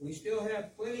We still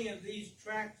have plenty of these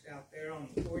tracts out there on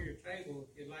the foyer table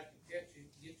if you'd like to get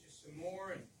you some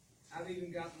more. And I've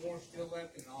even got more still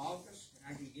left in the office.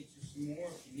 I can get you some more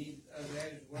if you need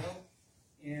that as well.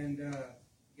 And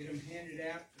get them handed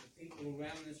out to the people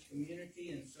around this community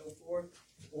and so forth.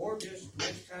 Or just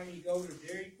next time you go to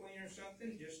Dairy Queen or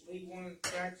something, just leave one of the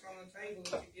tracts on the table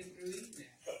as you get through eating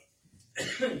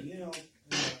that. You know,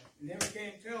 you never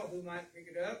can tell who might pick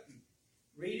it up and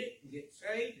read it and get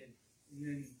saved. And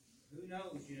then who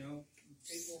knows, you know,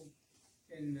 people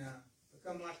can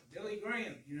become like Billy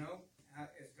Graham, you know,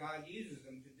 as God uses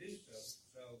them to do so.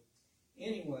 So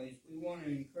anyways, we want to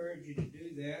encourage you to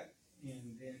do that.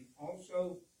 And then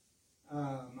also,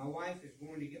 my wife is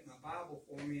going to get my Bible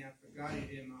for me. I forgot it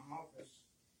in my office.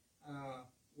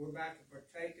 We're about to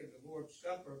partake of the Lord's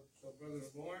Supper. So Brother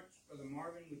Lawrence, Brother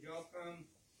Marvin, would y'all come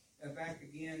back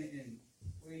again and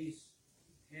please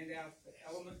hand out the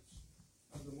elements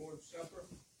of the Lord's Supper?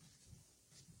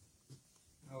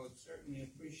 I would certainly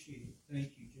appreciate it.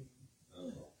 Thank you, Jim.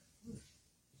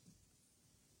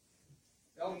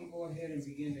 Ellen, go ahead and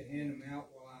begin to hand them out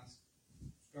while I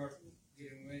start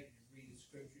getting ready to read the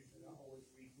scriptures that I always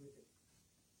read with it.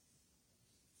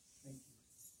 Thank you,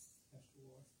 Pastor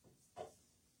Roy.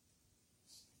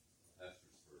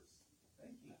 Pastor's first.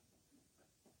 Thank you.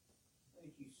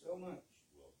 Thank you so much.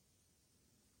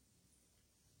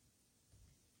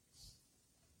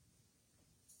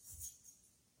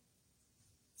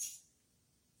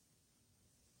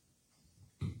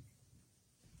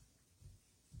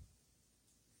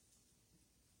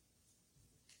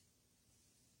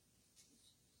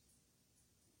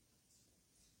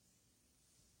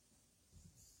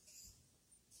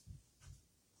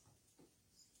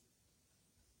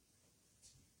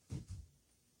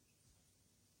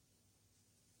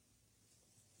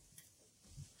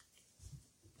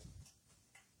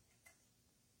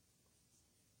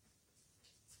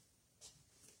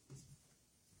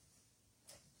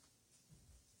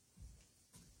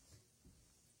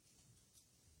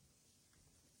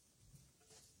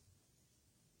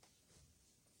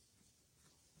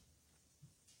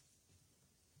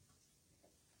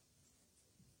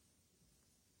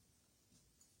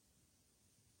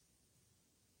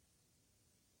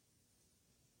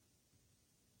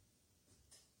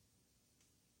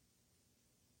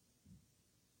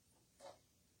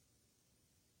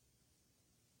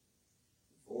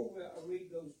 Before I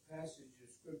read those passages of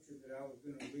scripture that I was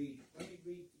going to read, let me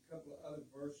read a couple of other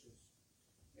verses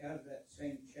out of that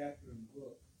same chapter and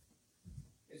book.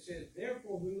 It says,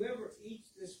 "Therefore, whoever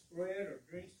eats this bread or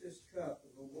drinks this cup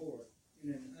of the Lord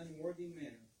in an unworthy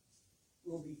manner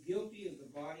will be guilty of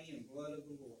the body and blood of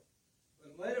the Lord.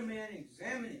 But let a man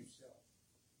examine himself,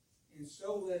 and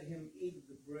so let him eat of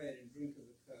the bread and drink of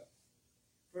the cup.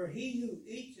 For he who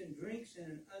eats and drinks in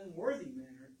an unworthy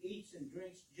manner eats and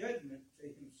drinks judgment to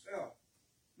himself,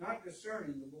 not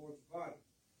discerning the Lord's body.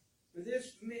 For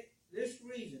this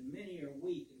reason many are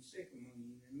weak and sick among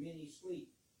you, and many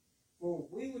sleep. For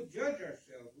if we would judge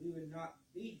ourselves, we would not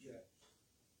be judged.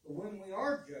 But when we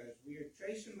are judged, we are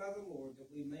chastened by the Lord,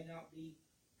 that we may not be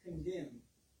condemned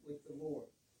with the Lord.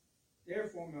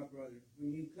 Therefore, my brethren,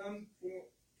 when you come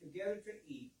together to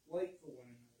eat, wait for one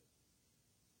another.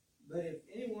 But if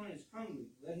anyone is hungry,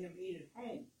 let him eat at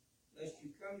home, lest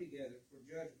you come together for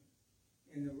judgment.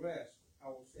 And the rest I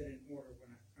will set in order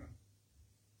when I come."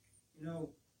 You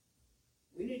know,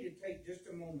 we need to take just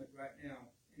a moment right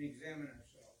now and examine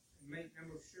ourselves and make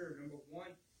number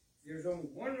one, there's only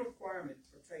one requirement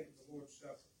for taking the Lord's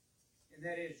Supper, and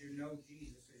that is you know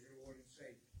Jesus as your Lord and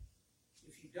Savior.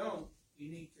 If you don't, you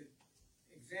need to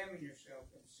examine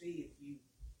yourself and see if you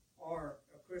are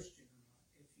a Christian or not.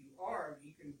 If you are,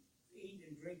 you can eat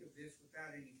and drink of this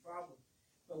without any problem.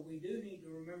 But we do need to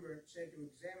remember it said to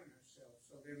examine ourselves.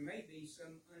 So there may be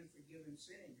some unforgiven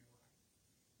sin in your life.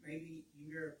 Maybe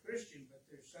you're a Christian, but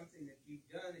there's something that you've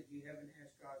done that you haven't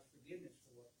asked God's forgiveness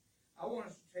for. I want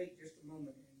us to take just a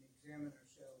moment and examine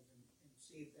ourselves and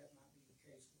see if that might be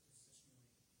the case with us this morning.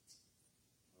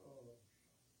 Oh,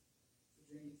 if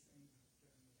there's anything I've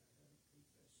done that I haven't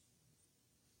confessed,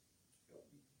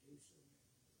 help me to do so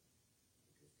now.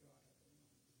 Because God, I don't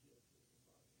want to be guilty of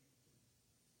the body and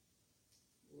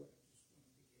Lord, I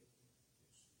just want to be able to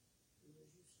just do as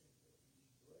you said, Lord, and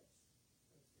be blessed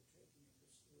by partaking of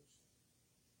this Lord's Supper.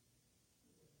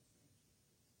 Lord, I thank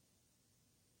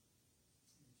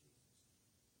you. In Jesus' name.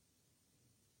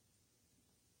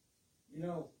 You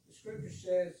know, the scripture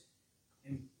says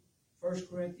in 1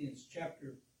 Corinthians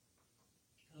chapter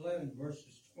 11,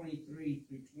 verses 23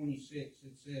 through 26,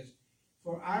 it says,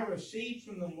 "For I received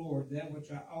from the Lord that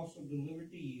which I also delivered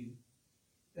to you,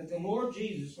 that the Lord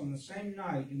Jesus, on the same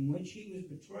night in which he was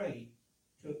betrayed,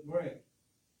 took bread.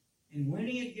 And when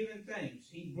he had given thanks,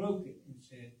 he broke it and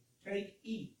said, "Take,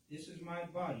 eat, this is my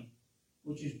body,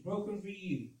 which is broken for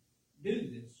you. Do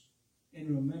this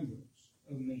in remembrance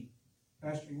of me."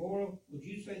 Pastor Laura, would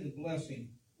you say the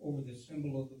blessing over the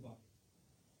symbol of the body?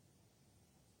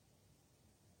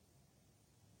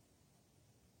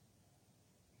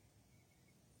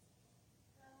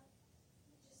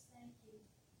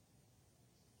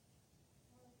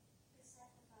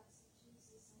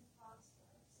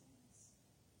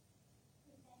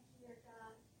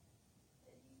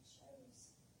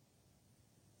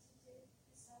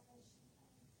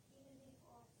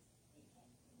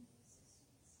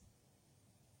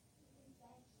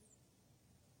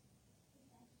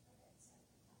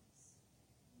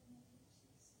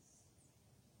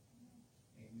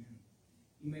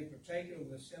 You may partake of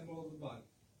the symbol of the body.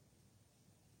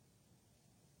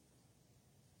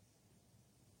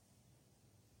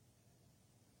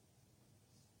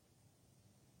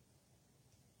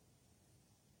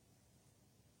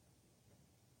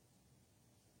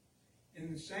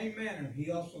 In the same manner,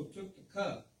 he also took the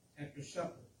cup after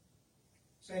supper,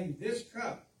 saying, "This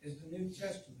cup is the New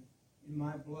Testament in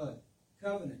my blood.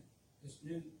 Covenant. This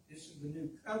is the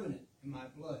new covenant in my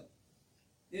blood.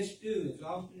 This do as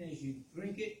often as you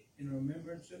drink it in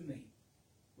remembrance of me.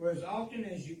 For as often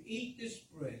as you eat this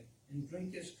bread and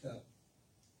drink this cup,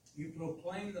 you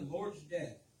proclaim the Lord's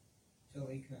death till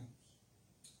he comes."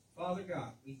 Father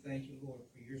God, we thank you, Lord,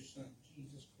 for your Son,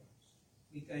 Jesus Christ.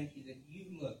 We thank you that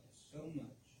you loved us so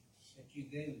much that you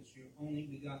gave us your only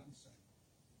begotten Son,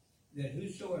 that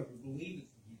whosoever believeth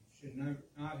in him should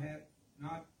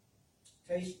not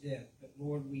taste death. But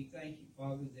Lord, we thank you,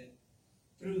 Father, that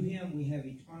through him we have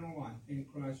eternal life in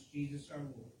Christ Jesus our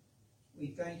Lord.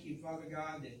 We thank you, Father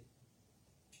God, that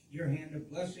your hand of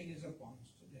blessing is upon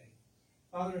us today.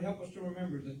 Father, help us to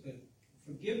remember that the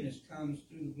forgiveness comes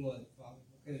through the blood, Father,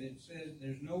 because it says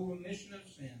there's no remission of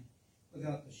sin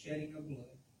without the shedding of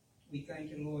blood. We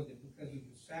thank you, Lord, that because of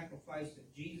the sacrifice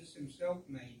that Jesus himself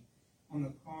made on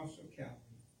the cross of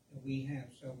Calvary, that we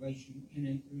have salvation in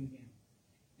and through him,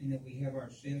 and that we have our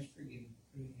sins forgiven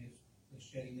through the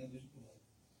shedding of his blood.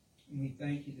 And we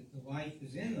thank you that the life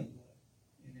is in the blood.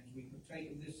 And as we partake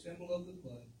of this symbol of the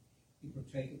blood, we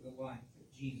partake of the life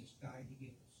that Jesus died to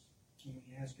give us. And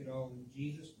we ask it all in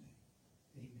Jesus' name.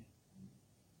 Amen.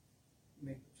 You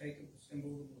may partake of the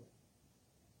symbol of the blood.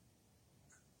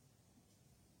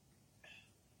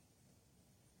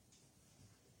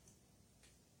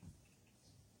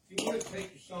 If you would take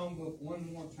your songbook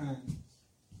one more time.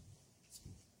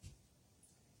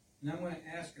 And I'm going to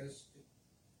ask us to,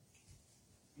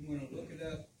 I'm going to look it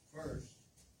up first.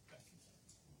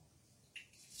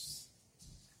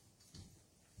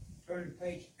 Turn to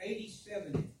page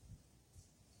 87.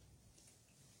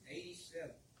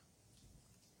 87.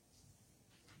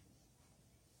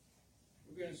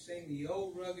 We're going to sing "The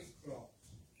Old Rugged Cross."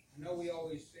 I know we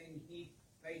always sing "He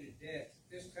Paid a Debt."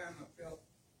 This time I felt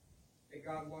that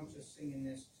God wants us singing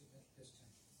this time.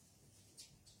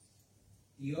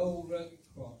 "The Old Rugged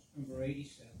Cross," number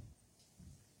 87.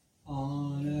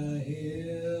 On a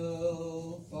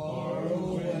hill far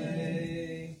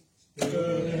away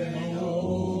stood an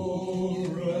old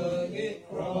rugged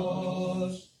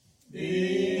cross,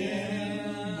 the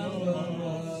emblem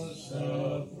of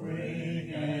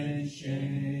suffering and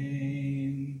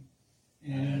shame.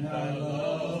 And I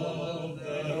love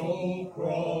that old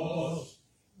cross,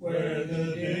 where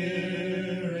the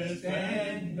dearest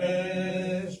and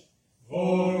best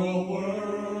for a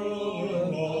world of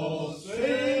lost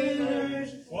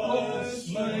sinners was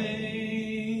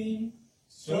slain.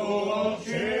 So I'll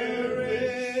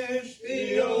cherish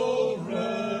the old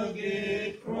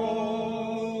rugged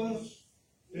cross,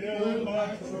 till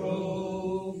my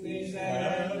trophies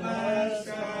at last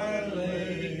I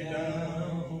lay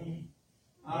down.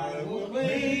 I will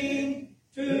cling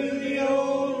to the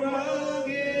old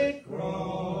rugged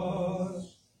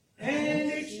cross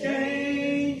and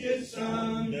exchange it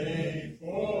someday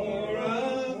for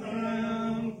a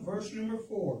crown. Verse number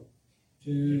 4.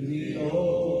 To the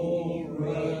old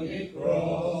rugged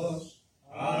cross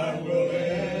I will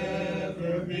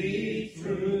ever be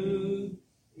true,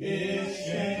 its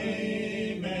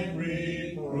shame and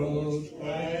reproach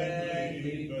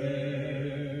gladly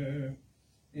bear.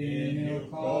 Then he'll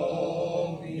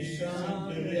call me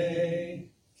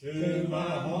someday to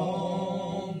my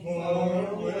home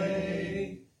far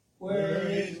away, where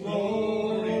his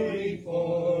glory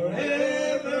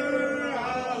forever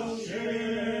I'll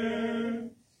share.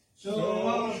 So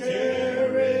I'll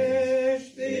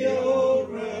cherish the old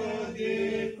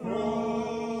rugged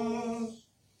cross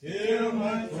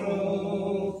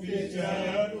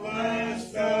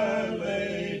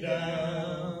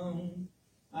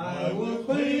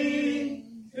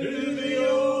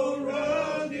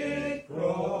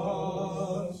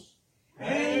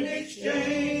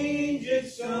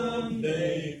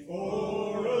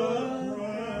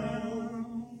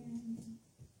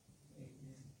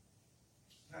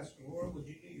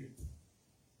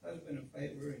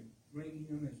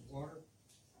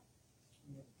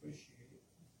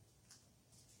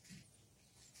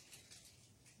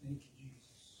Thank you,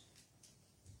 Jesus.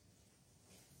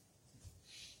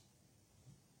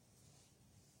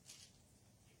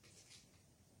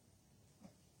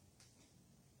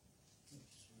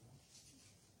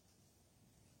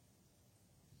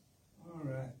 All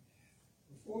right.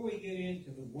 Before we get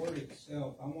into the Word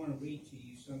itself, I want to read to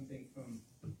you something from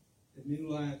the New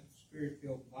Life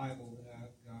Spirit-Filled Bible that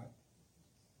I've got.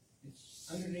 It's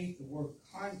underneath the word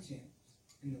content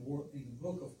in the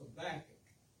book of Habakkuk.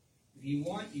 If you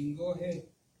want, you can go ahead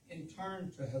and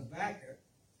turn to Habakkuk,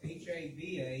 Habakkuk.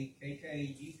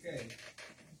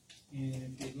 And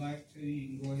if you'd like to,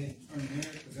 you can go ahead and turn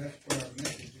there, because that's where our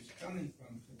message is coming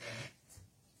from today.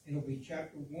 It'll be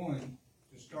chapter 1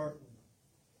 to start with,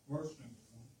 verse number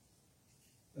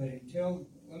 1.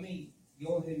 Let me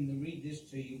go ahead and read this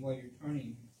to you while you're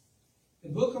turning. The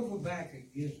book of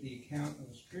Habakkuk gives the account of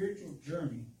a spiritual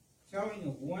journey, telling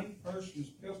of one person's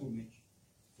pilgrimage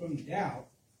from doubt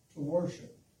to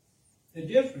worship. The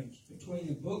difference between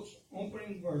the book's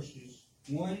opening verses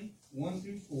 1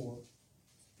 through 4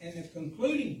 and the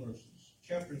concluding verses,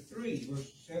 chapter 3,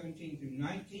 verses 17 through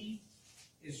 19,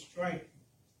 is striking.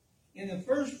 In the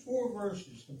first 4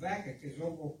 verses, Habakkuk is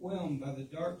overwhelmed by the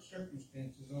dark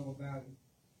circumstances all about him.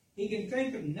 He can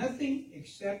think of nothing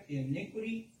except the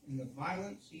iniquity and the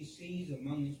violence he sees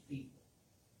among his people.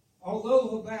 Although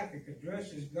Habakkuk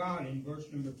addresses God in verse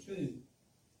number 2,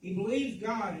 he believes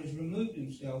God has removed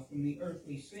himself from the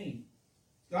earthly scene.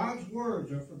 God's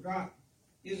words are forgotten.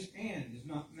 His hand is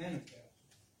not manifest.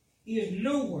 He is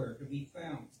nowhere to be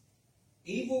found.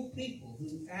 Evil people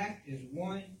who act as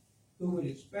one who would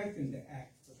expect them to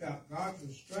act without God's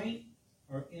restraint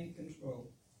are in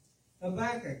control.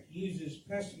 Habakkuk uses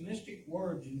pessimistic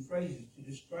words and phrases to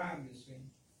describe this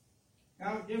scene.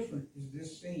 How different is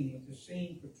this scene with the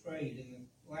scene portrayed in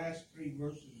the last 3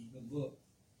 verses of the book,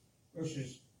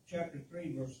 chapter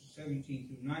 3, verses 17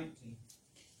 through 19.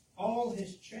 All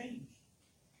has changed.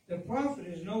 The prophet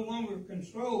is no longer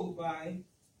controlled by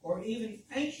or even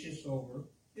anxious over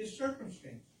his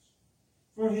circumstances,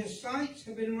 for his sights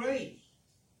have been raised.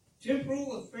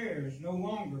 Temporal affairs no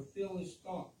longer fill his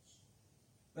thoughts,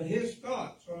 but his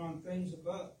thoughts are on things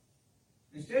above.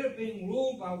 Instead of being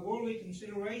ruled by worldly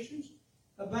considerations,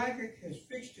 Habakkuk has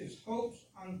fixed his hopes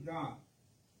on God,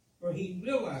 for he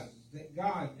realizes that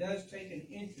God does take an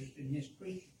interest in his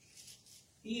creatures.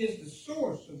 He is the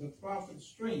source of the prophet's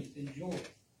strength and joy.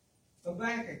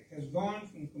 Habakkuk has gone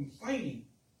from complaining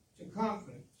to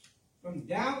confidence, from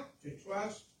doubt to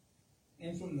trust,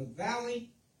 and from the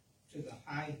valley to the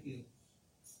high hills.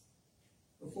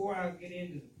 Before I get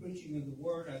into the preaching of the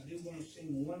Word, I do want to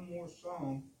sing one more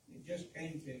song. It just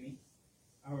came to me.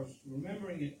 I was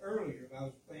remembering it earlier. I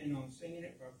was planning on singing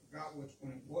it, but I forgot which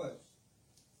one it was.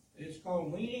 It's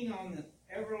called Leaning on the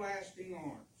Everlasting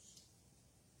Arms.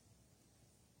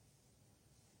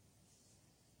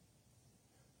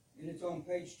 And it's on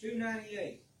page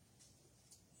 298.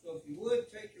 So if you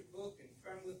would, take your book and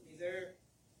turn with me there.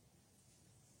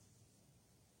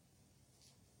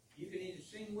 You can either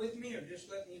sing with me or just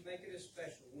let me make it a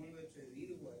special, one of the two,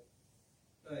 either way.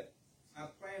 But my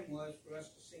plan was for us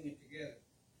to sing it together.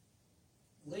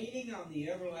 Leaning on the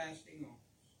Everlasting Arms.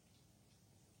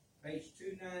 Page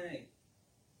 298.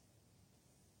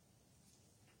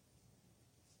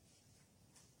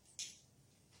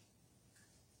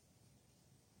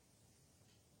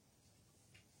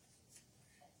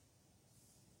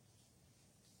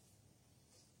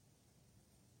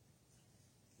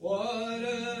 What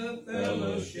a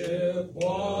fellowship,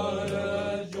 what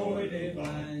a joy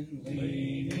divine,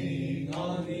 leaning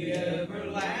on the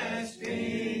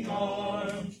everlasting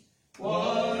arms.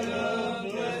 What a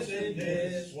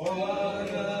blessedness, what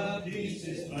a peace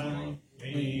is found,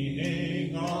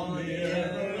 leaning on the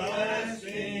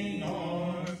everlasting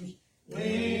arms.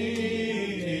 Leaning,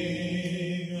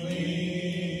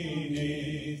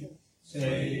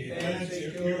 safe and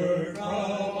secure from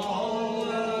all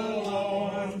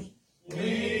alarms.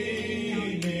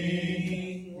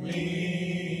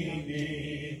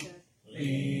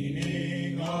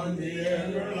 Leaning on the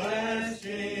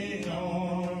everlasting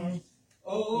arms.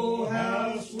 Oh,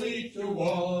 how sweet to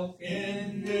walk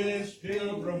in this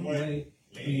pilgrim way,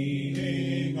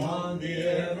 leaning on the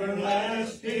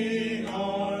everlasting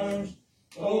arms.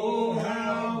 Oh,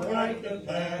 how bright the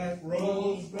path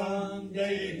rose from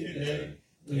day to day,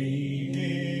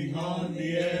 leaning on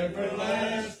the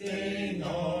everlasting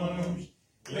arms.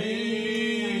 Leaning,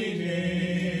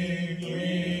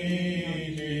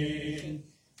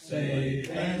 safe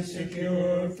and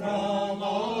secure from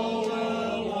all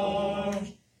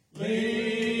alarms.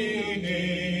 Leaning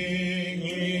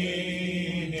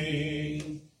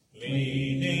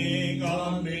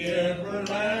on the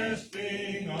everlasting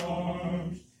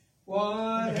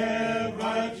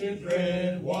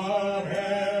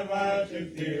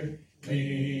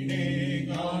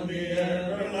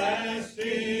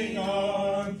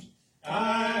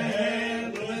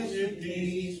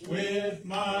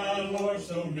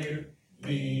so near,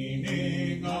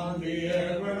 leaning on the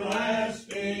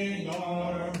everlasting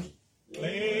arms,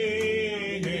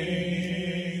 leaning,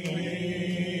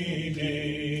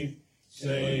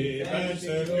 safe and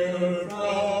secure from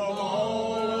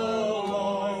all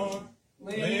alarm,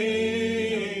 leaning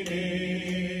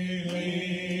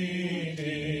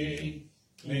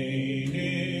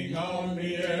on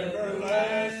the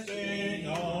everlasting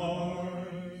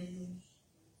arms.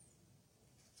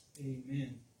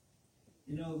 Amen.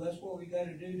 You know, that's what we got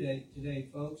to do today,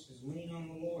 folks, is lean on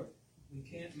the Lord. We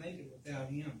can't make it without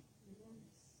Him.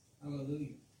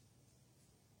 Hallelujah.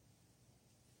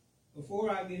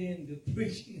 Before I get into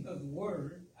preaching of the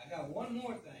Word, I got one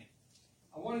more thing.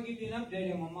 I want to give you an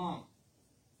update on my mom.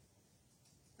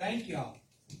 Thank y'all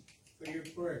for your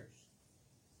prayers.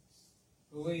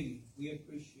 Believe me, we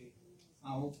appreciate it.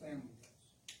 My whole family does.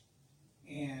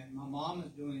 And my mom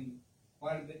is doing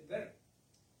quite a bit better.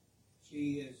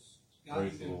 She has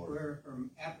gotten to where her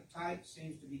appetite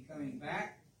seems to be coming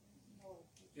back.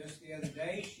 Just the other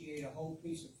day, she ate a whole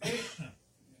piece of fish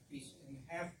and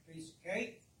half a piece of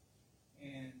cake.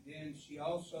 And then she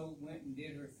also went and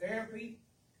did her therapy.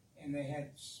 And they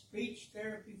had speech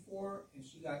therapy for her. And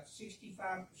she got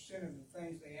 65% of the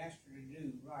things they asked her to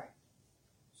do right.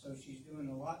 So she's doing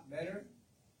a lot better.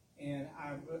 And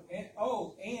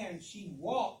she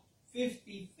walked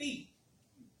 50 feet.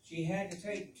 She had to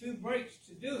take 2 breaks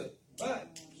to do it.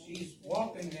 But she's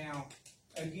walking now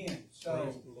again.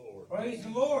 So praise the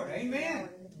Lord. Amen.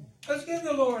 Let's give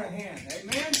the Lord a hand.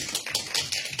 Amen.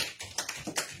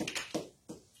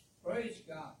 Praise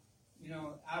God. You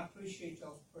know, I appreciate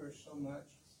y'all's prayers so much.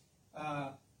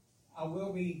 I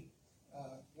will be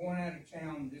going out of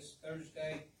town this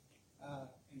Thursday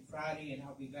and Friday, and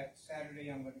I'll be back Saturday.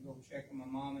 I'm going to go check on my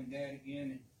mom and dad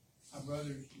again, and my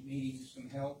brother's needing some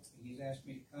help, and he's asked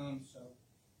me to come. So,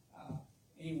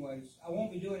 anyways, I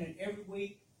won't be doing it every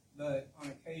week, but on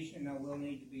occasion I will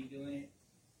need to be doing it.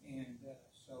 And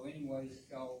so, anyways, if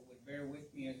y'all would bear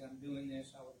with me as I'm doing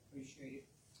this, I would appreciate it.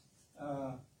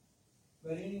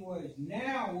 But anyways,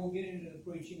 now we'll get into the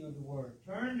preaching of the Word.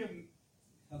 Turn to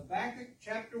Habakkuk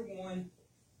chapter 1,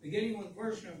 beginning with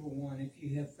verse number 1. If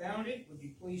you have found it, would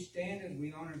you please stand as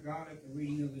we honor God at the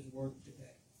reading of His Word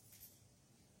today.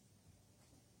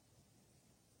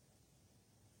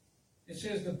 It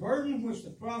says, the burden which the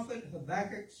prophet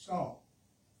Habakkuk saw.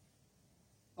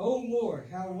 O Lord,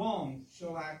 how long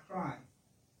shall I cry,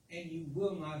 and you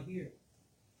will not hear?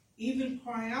 Even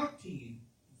cry out to you,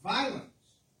 violence,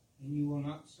 and you will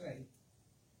not save.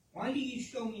 Why do you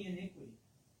show me iniquity,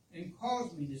 and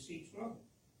cause me to see trouble?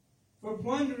 For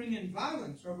plundering and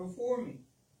violence are before me.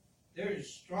 There is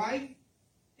strife,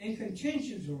 and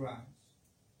contentions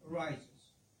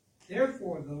arises.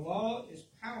 Therefore the law is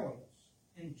powerless,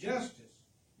 and justice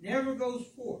never goes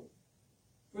forth.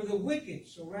 For the wicked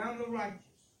surround the righteous.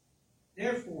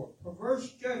 Therefore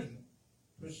perverse judgment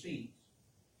proceeds.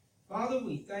 Father,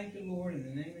 we thank you, Lord, in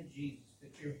the name of Jesus,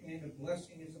 that your hand of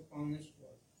blessing is upon this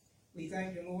word. We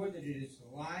thank you, Lord, that it is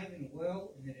alive and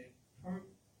well, and that it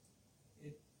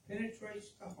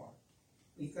penetrates the heart.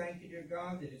 We thank you, dear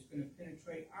God, that it's going to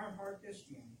penetrate our heart this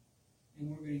morning, and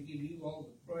we're going to give you all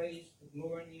the praise, the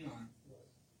glory, and the honor for it.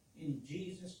 In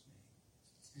Jesus' name.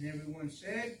 And everyone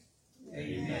said,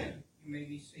 Amen. You may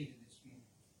be seated this morning.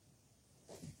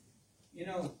 You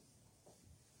know,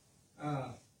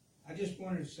 I just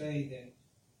wanted to say that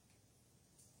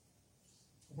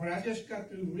what I just got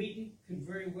through reading could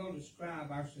very well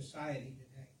describe our society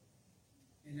today.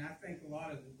 And I think a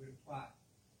lot of it would apply.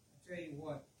 I tell you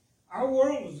what, our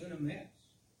world is in a mess.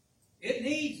 It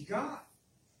needs God.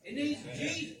 It needs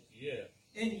Jesus. Yeah.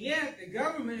 And yet the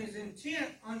government is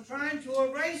intent on trying to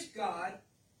erase God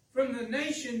from the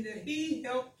nation that he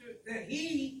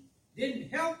didn't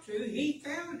help to, he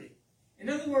founded. In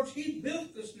other words, he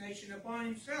built this nation upon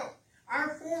himself.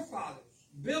 Our forefathers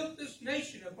built this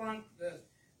nation upon the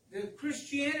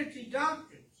Christianity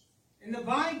doctrines in the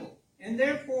Bible. And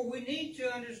therefore we need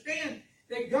to understand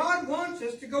that God wants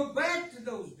us to go back to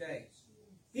those days.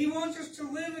 He wants us to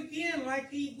live again like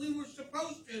we were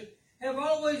supposed to have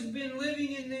always been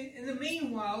living in the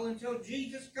meanwhile until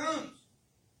Jesus comes.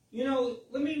 You know,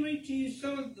 let me read to you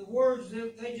some of the words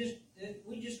that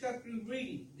we just got through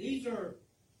reading. These are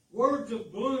words of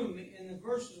gloom in the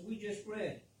verses we just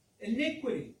read.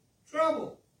 Iniquity,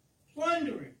 trouble,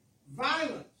 plundering,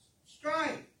 violence,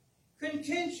 strife,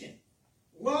 contention.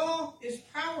 Law is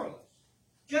powerless.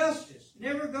 Justice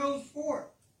never goes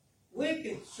forth.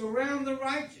 Wicked surround the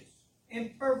righteous,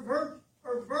 and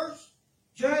perverse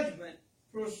judgment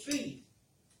proceed.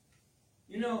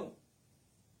 You know,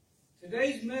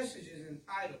 today's message is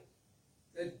entitled,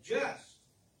 The Just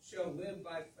shall live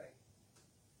by faith.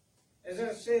 As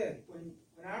I said, when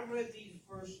I read these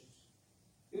verses,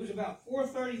 it was about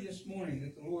 4:30 this morning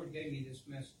that the Lord gave me this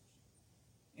message.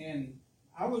 And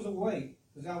I was awake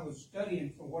because I was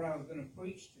studying for what I was going to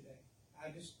preach today.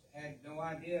 I just had no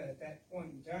idea at that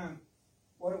point in time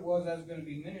what it was I was going to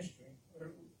be ministering.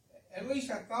 Or at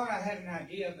least I thought I had an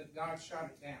idea, but God shot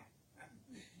it down.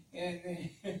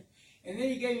 And then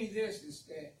He gave me this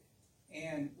instead.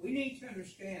 And we need to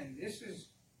understand this is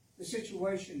the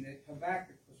situation that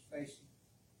Habakkuk was facing.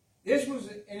 This was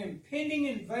an impending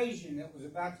invasion that was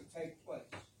about to take place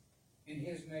in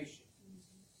his nation.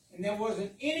 And there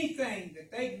wasn't anything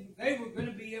that they were going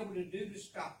to be able to do to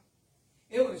stop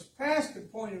it. It was past the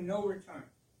point of no return.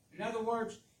 In other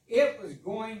words, it was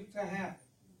going to happen.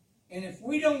 And if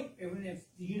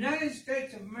the United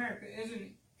States of America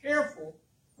isn't careful,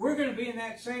 we're going to be in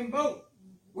that same boat.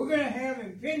 We're going to have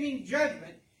impending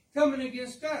judgment coming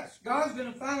against us. God's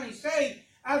going to finally say,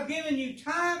 I've given you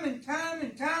time and time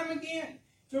and time again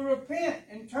to repent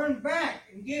and turn back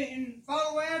and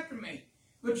follow after me.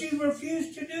 But you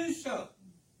refuse to do so.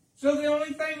 So the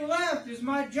only thing left is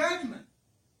my judgment.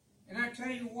 And I tell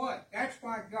you what, that's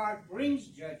why God brings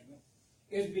judgment,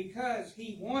 is because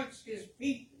He wants His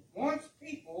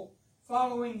people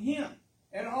following Him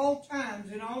at all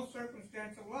times, in all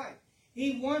circumstances of life.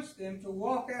 He wants them to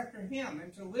walk after Him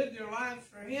and to live their lives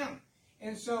for Him.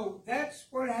 And so that's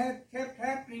what had kept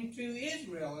happening to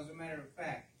Israel, as a matter of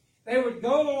fact. They would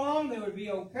go along, they would be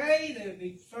okay, they would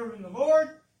be serving the Lord.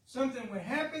 Something would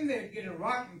happen, they'd get a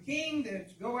rotten king,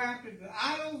 they'd go after the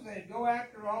idols, they'd go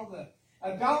after all the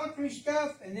idolatry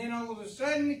stuff, and then all of a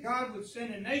sudden God would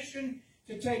send a nation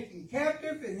to take them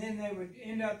captive, and then they would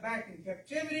end up back in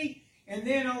captivity. And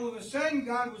then all of a sudden,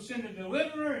 God would send a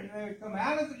deliverer, and they would come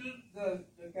out of the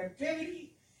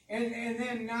captivity. And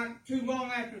then not too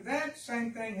long after that,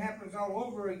 same thing happens all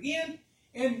over again.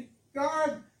 And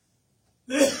God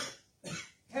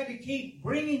had to keep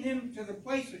bringing them to the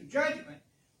place of judgment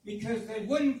because they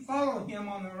wouldn't follow Him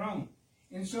on their own.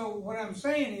 And so what I'm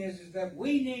saying is that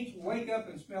we need to wake up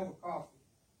and smell the coffee.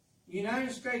 The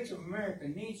United States of America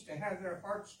needs to have their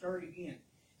hearts stirred again.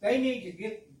 They need to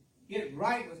get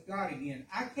right with God again.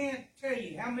 I can't tell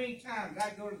you how many times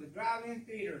I go to the drive-in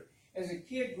theater as a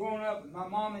kid growing up with my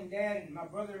mom and dad and my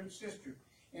brother and sister.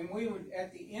 And we would,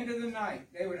 at the end of the night,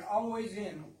 they would always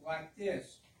end like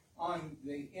this on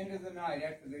the end of the night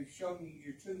after they've shown you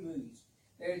your two movies.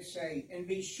 They'd say, and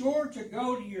be sure to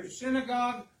go to your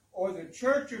synagogue or the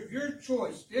church of your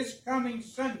choice this coming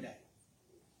Sunday.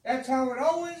 That's how it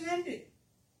always ended.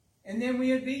 And then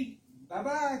we would be,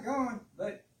 bye-bye, gone.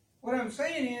 But what I'm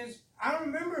saying is, I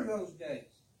remember those days.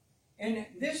 And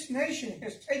this nation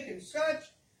has taken such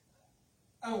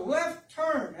a left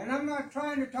turn, and I'm not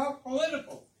trying to talk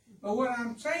political, but what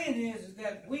I'm saying is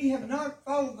that we have not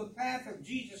followed the path of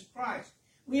Jesus Christ.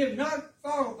 We have not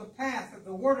followed the path of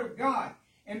the Word of God.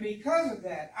 And because of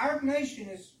that, our nation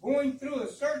is going through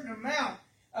a certain amount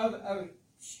of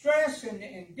stress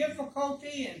and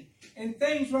difficulty and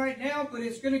things right now, but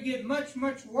it's going to get much,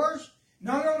 much worse,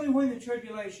 not only when the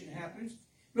tribulation happens,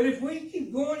 but if we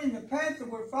keep going in the path that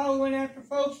we're following after,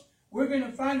 folks, we're going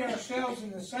to find ourselves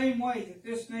in the same way that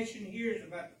this nation here is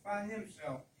about to find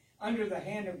himself, under the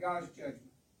hand of God's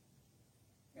judgment.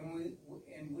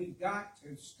 And we've got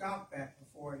to stop that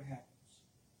before it happens.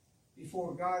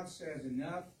 Before God says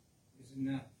enough is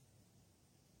enough.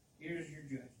 Here's your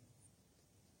judgment.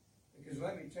 Because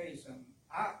let me tell you something.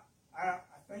 I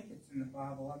think it's in the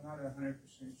Bible. I'm not 100%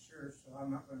 sure, so I'm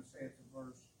not going to say it's a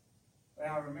verse. But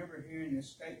I remember hearing this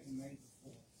statement made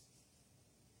before.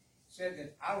 It said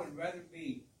that I would rather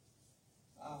be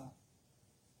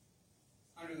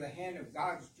under the hand of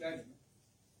God's judgment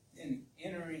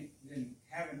than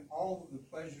having all of the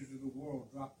pleasures of the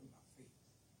world dropped at my feet.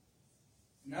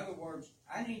 In other words,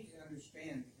 I need to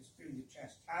understand that it's through the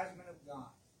chastisement of God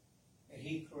that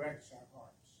He corrects our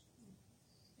hearts.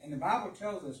 And the Bible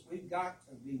tells us we've got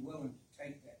to be willing to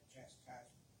take that chastisement.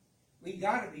 We've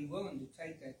got to be willing to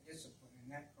take that discipline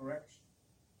and that correction.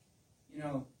 You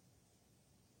know,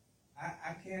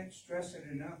 I can't stress it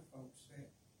enough, folks, that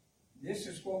this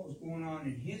is what was going on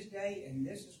in His day, and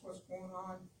this is what's going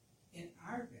on in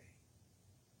our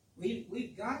day.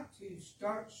 We've got to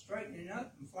start straightening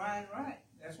up and flying right.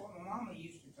 That's what my mama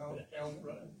used to tell me.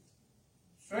 Right.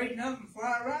 Straighten up and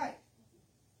fly right.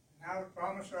 And I would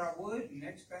promise her I would, and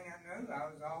next thing I know, I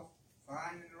was off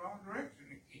flying in the wrong direction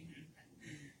again.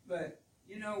 But,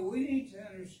 you know, we need to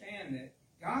understand that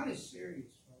God is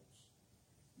serious,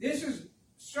 folks.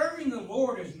 Serving the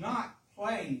Lord is not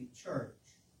playing church.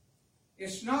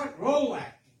 It's not role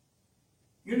acting.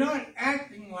 You're not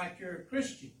acting like you're a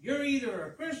Christian. You're either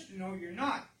a Christian or you're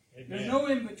not. Amen. There's no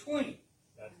in between.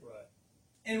 That's right.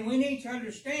 And we need to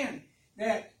understand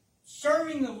that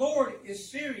serving the Lord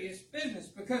is serious business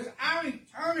because our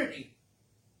eternity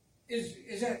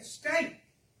is at stake.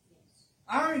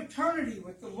 Our eternity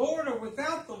with the Lord or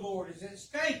without the Lord is at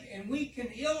stake, and we can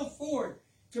ill afford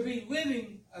to be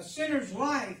living a sinner's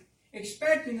life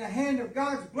expecting the hand of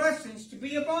God's blessings to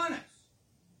be upon us.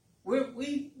 We're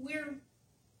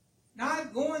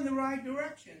not going the right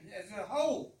direction as a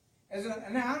whole.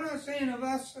 Now, I'm not saying of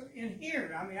us in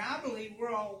here. I mean, I believe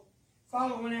we're all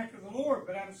following after the Lord,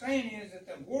 but I'm saying is that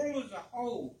the world as a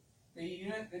whole, the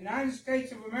United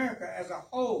States of America as a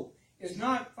whole, is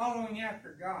not following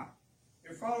after God.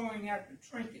 They're following after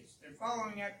trinkets. They're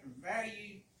following after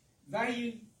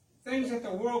value things that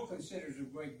the world considers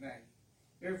of great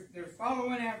value. They're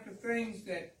following after things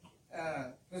that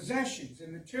possessions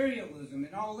and materialism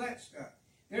and all that stuff.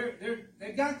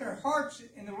 They got their hearts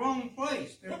in the wrong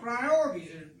place. Their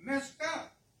priorities are messed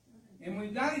up, and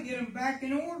we've got to get them back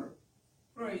in order.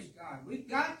 Praise God. We've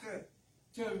got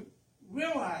to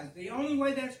realize the only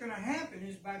way that's going to happen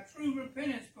is by true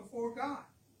repentance before God.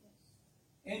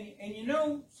 And you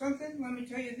know something? Let me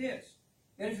tell you this.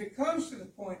 That if it comes to the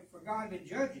point for God to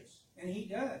judge us, and He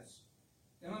does,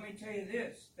 then let me tell you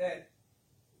this, that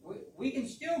we can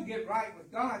still get right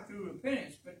with God through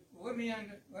repentance, but let me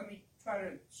try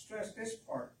to stress this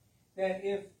part, that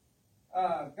if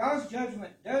God's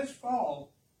judgment does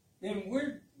fall, then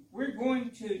we're going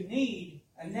to need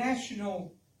a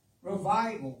national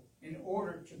revival in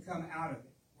order to come out of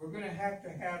it. We're going to have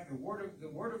the word of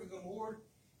the Lord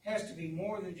has to be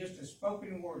more than just a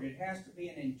spoken word. It has to be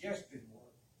an ingested word.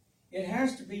 It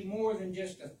has to be more than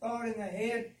just a thought in the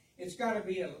head. It's got to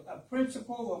be a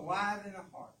principle alive in the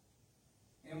heart.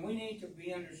 And we need to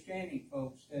be understanding,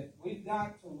 folks, that we've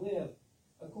got to live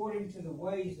according to the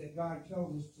ways that God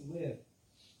tells us to live.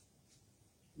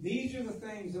 These are the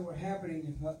things that were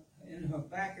happening in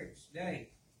Habakkuk's day.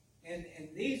 And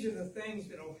these are the things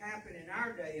that will happen in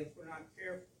our day if we're not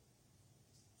careful.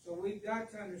 So we've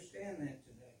got to understand that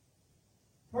today.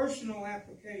 Personal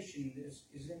application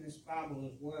is in this Bible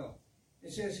as well.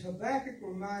 It says Habakkuk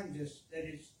reminds us that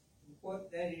it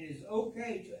is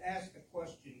okay to ask the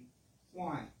question,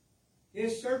 why?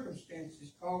 His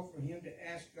circumstances called for him to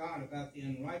ask God about the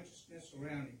unrighteousness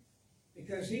around him.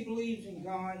 Because he believes in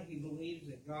God, he believes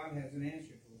that God has an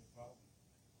answer to his problem.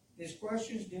 His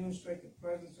questions demonstrate the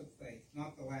presence of faith,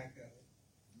 not the lack of it.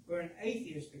 For an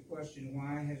atheist, the question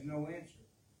why has no answer.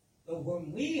 But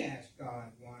when we ask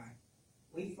God why,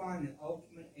 we find the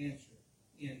ultimate answer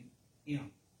in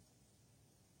Him.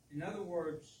 In other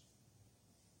words,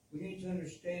 we need to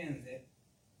understand that it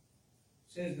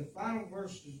says the final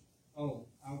verses, I'll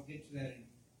get to that in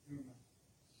a minute.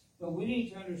 But we need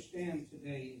to understand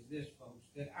today is this, folks,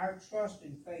 that our trust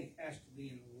and faith has to be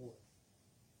in the Lord.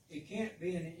 It can't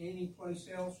be in any place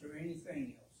else or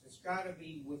anything else. It's got to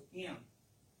be with Him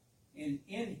and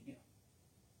in Him.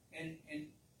 And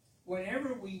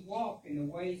whenever we walk in the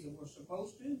ways that we're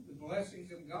supposed to, the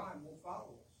blessings of God will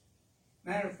follow us.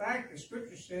 Matter of fact, the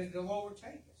Scripture says they'll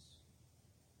overtake us.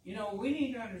 You know, we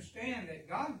need to understand that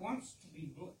God wants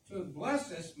to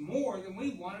bless us more than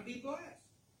we want to be blessed.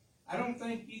 I don't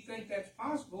think you think that's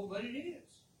possible, but it is.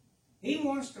 He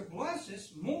wants to bless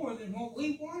us more than what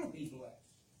we want to be blessed.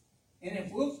 And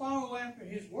if we'll follow after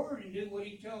His Word and do what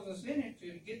He tells us in it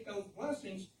to get those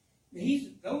blessings,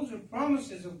 those are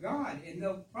promises of God. And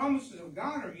the promises of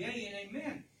God are yea and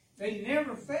amen. They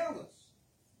never fail us.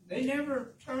 They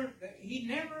never turn. He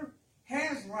never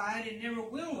has lied and never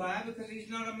will lie because He's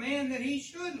not a man that He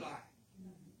should lie.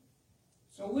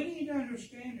 So we need to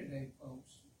understand today,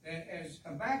 folks, that as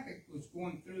Habakkuk was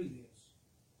going through this,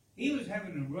 he was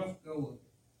having a rough go of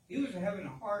it. He was having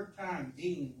a hard time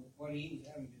dealing with what he was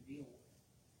having to deal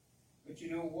with. But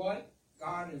you know what?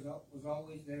 God was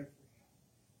always there for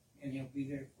him, and He'll be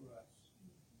there for us.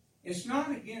 It's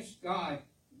not against God.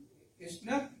 It's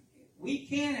nothing. We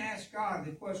can't ask God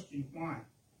the question why.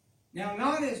 Now,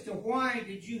 not as to why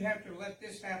did you have to let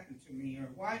this happen to me, or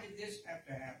why did this have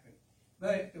to happen,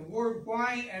 but the word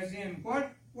why as in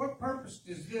what purpose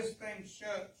does this thing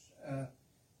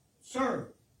serve?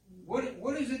 What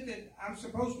is it that I'm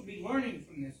supposed to be learning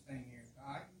from this thing here,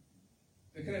 God?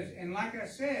 Because, and like I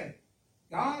said,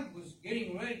 God was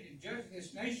getting ready to judge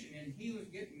this nation, and He was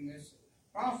getting this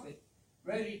prophet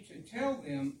ready to tell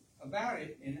them about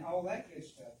it and all that good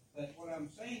stuff. But what I'm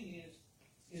saying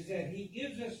is that He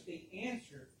gives us the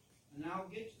answer, and I'll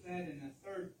get to that in the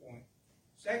third point.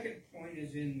 Second point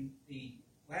is in the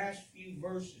last few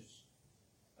verses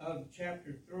of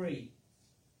chapter 3.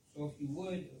 So if you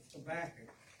would, Habakkuk.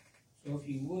 So if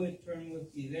you would, turn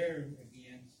with me there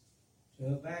again to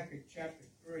Habakkuk chapter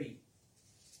 3.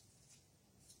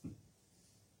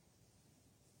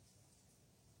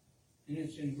 And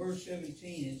it's in verse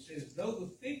 17. It says, though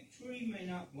the fig tree may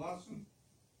not blossom,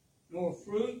 nor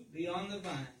fruit be on the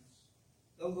vines,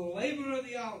 though the labor of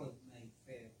the olive may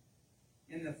fail,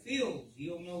 and the fields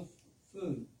yield no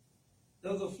food,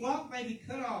 though the flock may be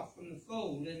cut off from the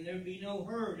fold, and there be no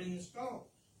herd in the stalls,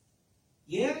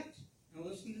 yet, now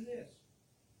listen to this,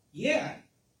 yet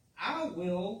I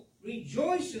will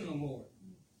rejoice in the Lord.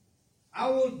 I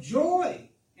will joy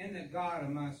in the God of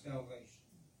my salvation.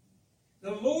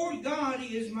 The Lord God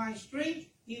is my strength.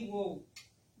 He will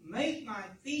make my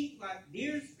feet like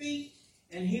deer's feet,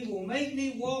 and He will make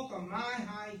me walk on my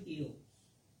high heels.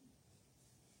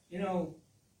 You know,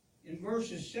 in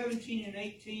verses 17 and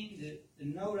 18, the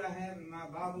note I have in my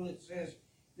Bible, it says,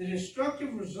 the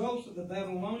destructive results of the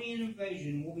Babylonian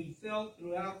invasion will be felt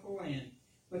throughout the land,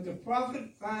 but the prophet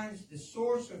finds the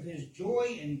source of his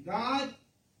joy in God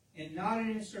and not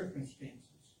in his circumstances.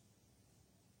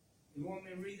 You want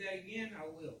me to read that again? I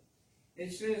will.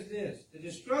 It says this, the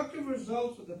destructive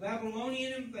results of the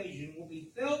Babylonian invasion will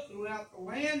be felt throughout the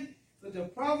land, but the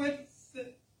prophet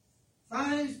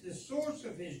finds the source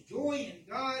of his joy in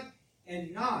God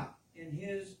and not in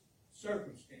his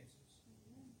circumstances.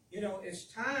 You know, it's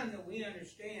time that we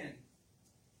understand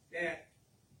that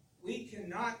we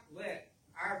cannot let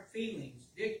our feelings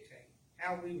dictate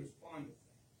how we respond to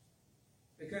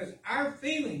things. Because our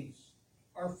feelings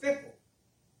are fickle.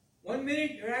 1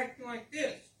 minute you're acting like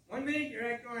this. 1 minute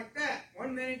you're acting like that.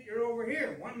 1 minute you're over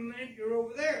here. 1 minute you're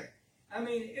over there. I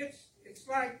mean, it's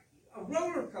like a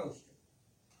roller coaster.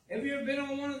 Have you ever been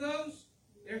on one of those?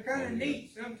 They're kind of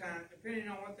neat sometimes, depending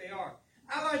on what they are.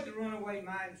 I like the Runaway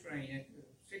Mine Train at the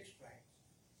Six Flags.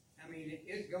 I mean,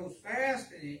 it goes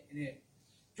fast and it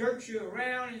jerks you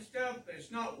around and stuff, but it's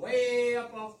not way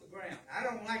up off the ground. I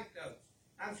don't like those.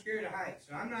 I'm scared of heights,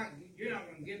 so you're not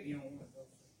going to get me on one of those.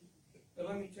 But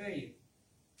let me tell you,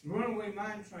 the Runaway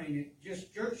Mine Train, it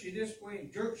just jerks you this way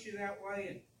and jerks you that way,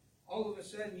 and all of a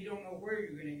sudden you don't know where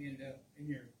you're going to end up in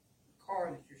your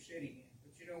car that you're sitting in.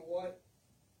 But you know what?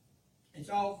 It's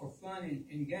all for fun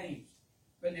and games.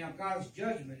 But now God's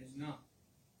judgment is not.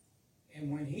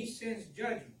 And when He sends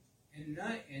judgment, and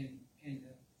the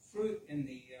fruit and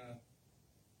the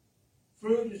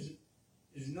fruit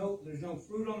there's no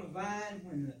fruit on the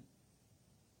vine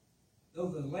though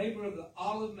the labor of the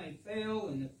olive may fail,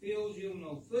 and the fields yield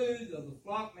no food, though the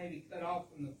flock may be cut off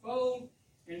from the fold,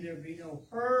 and there be no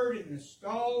herd in the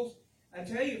stalls. I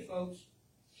tell you, folks,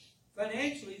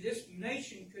 financially, this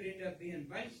nation could end up being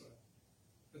bankrupt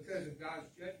because of God's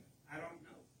judgment. I don't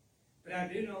know. But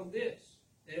I do know this,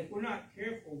 that if we're not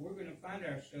careful, we're going to find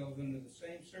ourselves under the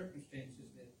same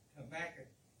circumstances that Habakkuk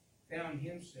found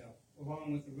himself,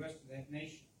 along with the rest of that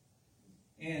nation.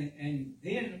 And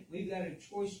then we've got a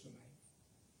choice to make.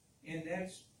 And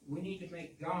that's, we need to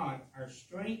make God our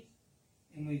strength,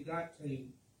 and we've got to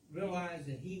realize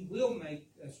that He will make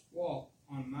us walk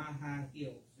on my high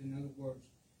heels. In other words,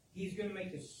 He's going to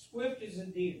make us swift as a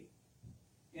deer.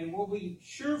 And we'll be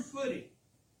sure-footed.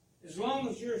 As long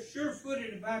as you're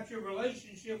sure-footed about your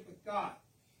relationship with God.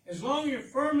 As long as you're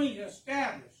firmly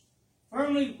established,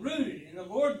 firmly rooted in the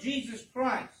Lord Jesus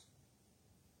Christ.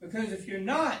 Because if you're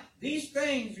not, these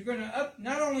things are going to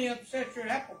not only upset your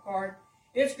apple cart,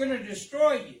 it's going to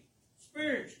destroy you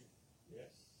spiritually. Yes.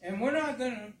 And we're not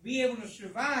going to be able to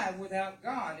survive without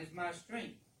God as my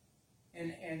strength.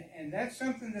 And that's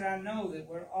something that I know that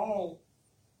we're all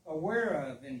aware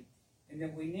of and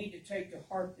that we need to take to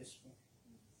heart this morning.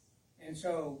 And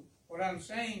so what I'm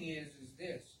saying is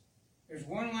this. There's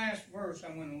one last verse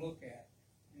I'm going to look at.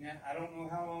 And I don't know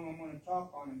how long I'm going to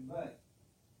talk on it, but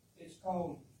it's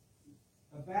called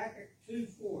Habakkuk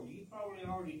 2:4. You probably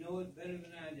already know it better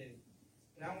than I do.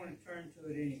 But I want to turn to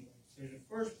it anyway. There's a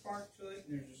first part to it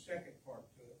and there's a second part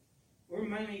to it. We're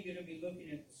mainly going to be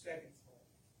looking at the second part.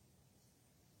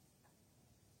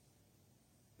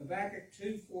 Habakkuk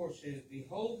 2:4 says,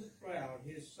 behold the proud,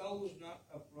 his soul is not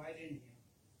upright in him.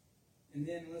 And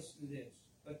then listen to this.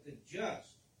 But the just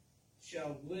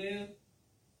shall live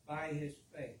by his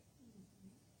faith.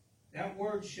 That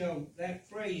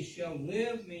phrase, shall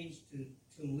live, means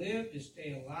to live, to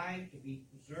stay alive, to be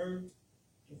preserved,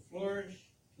 to flourish,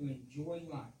 to enjoy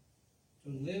life, to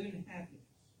live in happiness,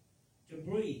 to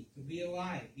breathe, to be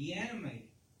alive, be animated,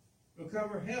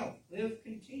 recover health, live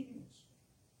continuously.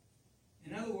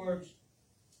 In other words,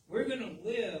 we're going to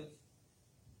live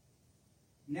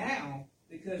now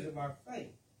because of our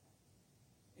faith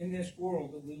in this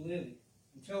world that we live in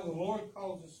until the Lord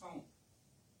calls us home.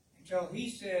 until He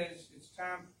says it's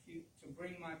time to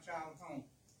bring my child home.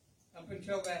 Up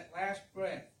until that last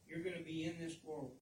breath, you're going to be in this world.